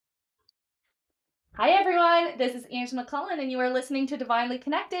Hi, everyone. This is Angela McCullen, and you are listening to Divinely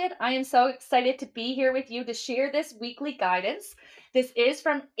Connected. I am so excited to be here with you to share this weekly guidance. This is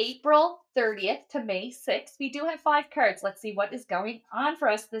from April 30th to May 6th. We do have 5 cards. Let's see what is going on for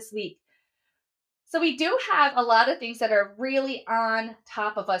us this week. So, we do have a lot of things that are really on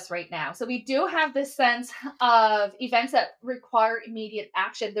top of us right now. So, we do have this sense of events that require immediate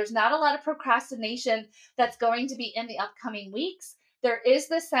action. There's not a lot of procrastination that's going to be in the upcoming weeks. There is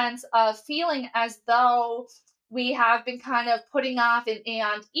this sense of feeling as though we have been kind of putting off, and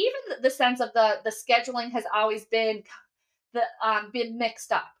even the sense of the scheduling has always been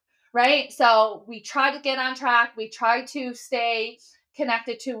mixed up, right? So we try to get on track, we try to stay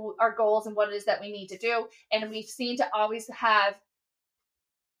connected to our goals and what it is that we need to do, and we've seen to always have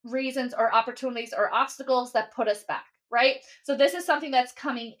reasons or opportunities or obstacles that put us back, right? So this is something that's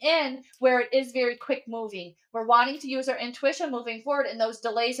coming in where it is very quick moving. We're wanting to use our intuition moving forward, and those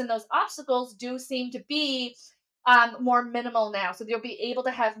delays and those obstacles do seem to be more minimal now. So you'll be able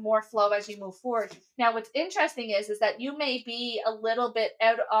to have more flow as you move forward. Now, what's interesting is that you may be a little bit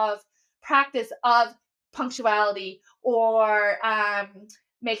out of practice of punctuality or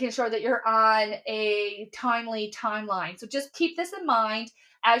making sure that you're on a timely timeline. So just keep this in mind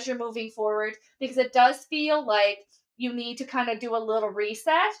as you're moving forward, because it does feel like you need to kind of do a little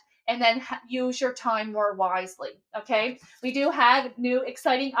reset and then use your time more wisely. Okay. We do have new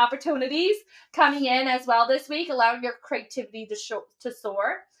exciting opportunities coming in as well this week, allowing your creativity to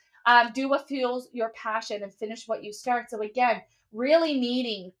soar. Do what fuels your passion and finish what you start. So, again, really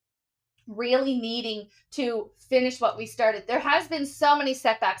needing to finish what we started. There has been so many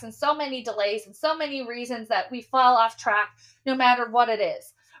setbacks and so many delays and so many reasons that we fall off track no matter what it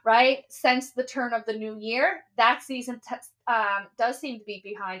is, right? Since the turn of the new year, that season does seem to be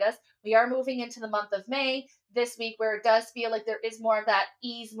behind us. We are moving into the month of May this week, where it does feel like there is more of that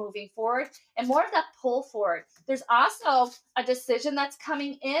ease moving forward and more of that pull forward. There's also a decision that's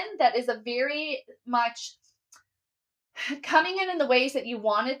coming in that is a very much coming in the ways that you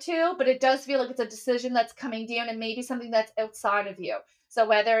want it to, but it does feel like it's a decision that's coming down and maybe something that's outside of you. So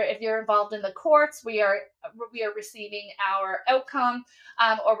whether if you're involved in the courts, we are receiving our outcome,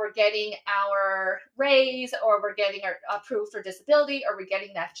 or we're getting our raise, or we're getting our approved for disability, or we're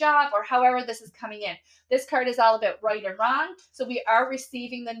getting that job, or however this is coming in. This card is all about right and wrong. So we are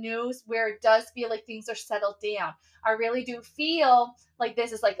receiving the news where it does feel like things are settled down. I really do feel like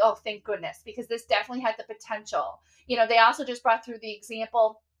this is like, oh, thank goodness, because this definitely had the potential. They also just brought through the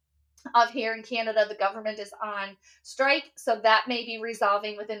example of here in Canada, the government is on strike. So that may be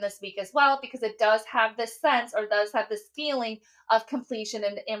resolving within this week as well, because it does have this sense or does have this feeling of completion,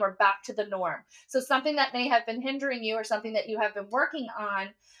 and we're back to the norm. So something that may have been hindering you or something that you have been working on,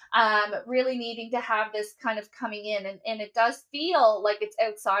 really needing to have this kind of coming in. And it does feel like it's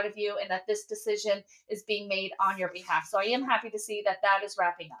outside of you and that this decision is being made on your behalf. So I am happy to see that that is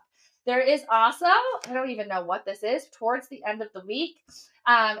wrapping up. There is also, I don't even know what this is, towards the end of the week,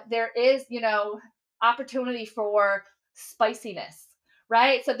 there is, opportunity for spiciness,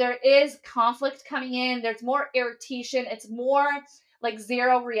 right? So there is conflict coming in. There's more irritation. It's more like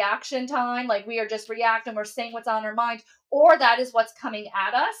zero reaction time. Like we are just reacting, we're saying what's on our mind, or that is what's coming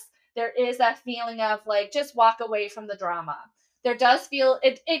at us. There is that feeling of like, just walk away from the drama. There does feel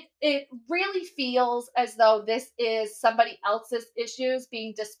it really feels as though this is somebody else's issues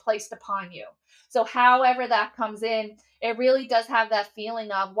being displaced upon you. So however that comes in, it really does have that feeling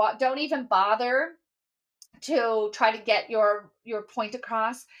of what, don't even bother to try to get your point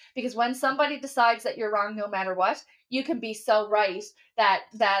across, because when somebody decides that you're wrong no matter what, you can be so right that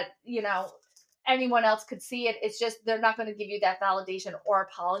anyone else could see it. It's just they're not going to give you that validation or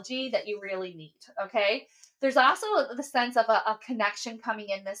apology that you really need. Okay. There's also the sense of a connection coming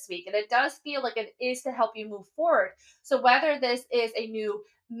in this week, and it does feel like it is to help you move forward. So whether this is a new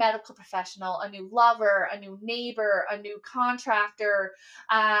medical professional, a new lover, a new neighbor, a new contractor,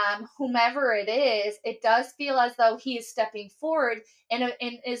 whomever it is, it does feel as though he is stepping forward and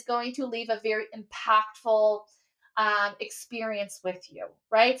is going to leave a very impactful experience with you,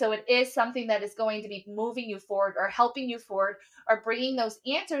 right? So it is something that is going to be moving you forward or helping you forward or bringing those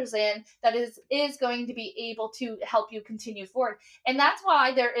answers in that is going to be able to help you continue forward. And that's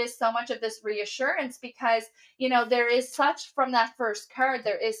why there is so much of this reassurance, because there is such, from that first card,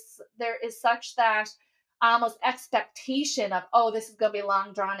 there is such that almost expectation of, oh, this is going to be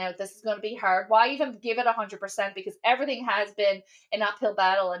long drawn out, this is going to be hard. Why even give it 100%, because everything has been an uphill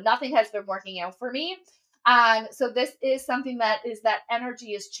battle and nothing has been working out for me. So this is something that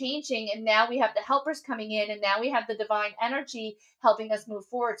energy is changing, and now we have the helpers coming in, and now we have the divine energy helping us move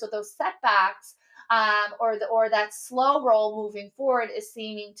forward. So those setbacks or that slow roll moving forward is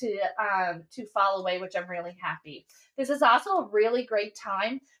seeming to fall away, which I'm really happy. This is also a really great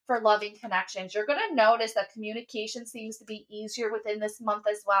time for loving connections. You're going to notice that communication seems to be easier within this month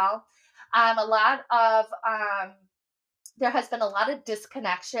as well. A lot of there has been a lot of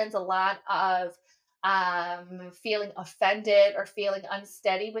disconnections, a lot of feeling offended or feeling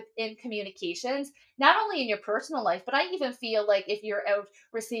unsteady within communications, not only in your personal life, but I even feel like if you're out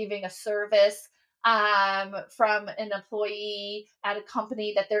receiving a service from an employee at a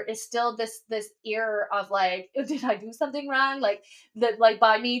company, that there is still this error of like, did I do something wrong? Like that, like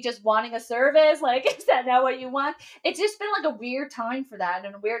by me just wanting a service, like is that not what you want? It's just been like a weird time for that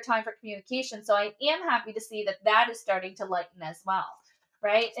and a weird time for communication. So I am happy to see that that is starting to lighten as well,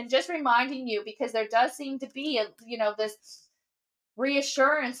 right? And just reminding you, because there does seem to be this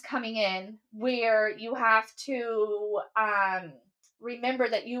reassurance coming in where you have to remember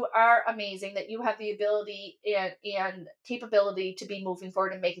that you are amazing, that you have the ability and capability to be moving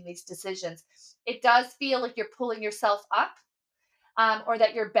forward and making these decisions. It does feel like you're pulling yourself up, or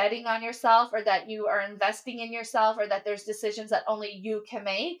that you're betting on yourself, or that you are investing in yourself, or that there's decisions that only you can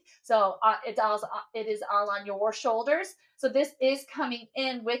make. So it is all on your shoulders. So this is coming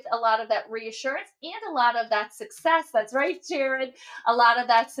in with a lot of that reassurance and a lot of that success. That's right, Jared. A lot of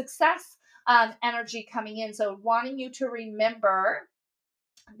that success energy coming in. So wanting you to remember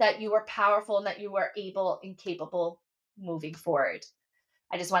that you are powerful and that you are able and capable moving forward.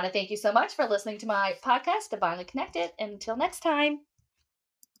 I just want to thank you so much for listening to my podcast, Divinely Connected. And until next time.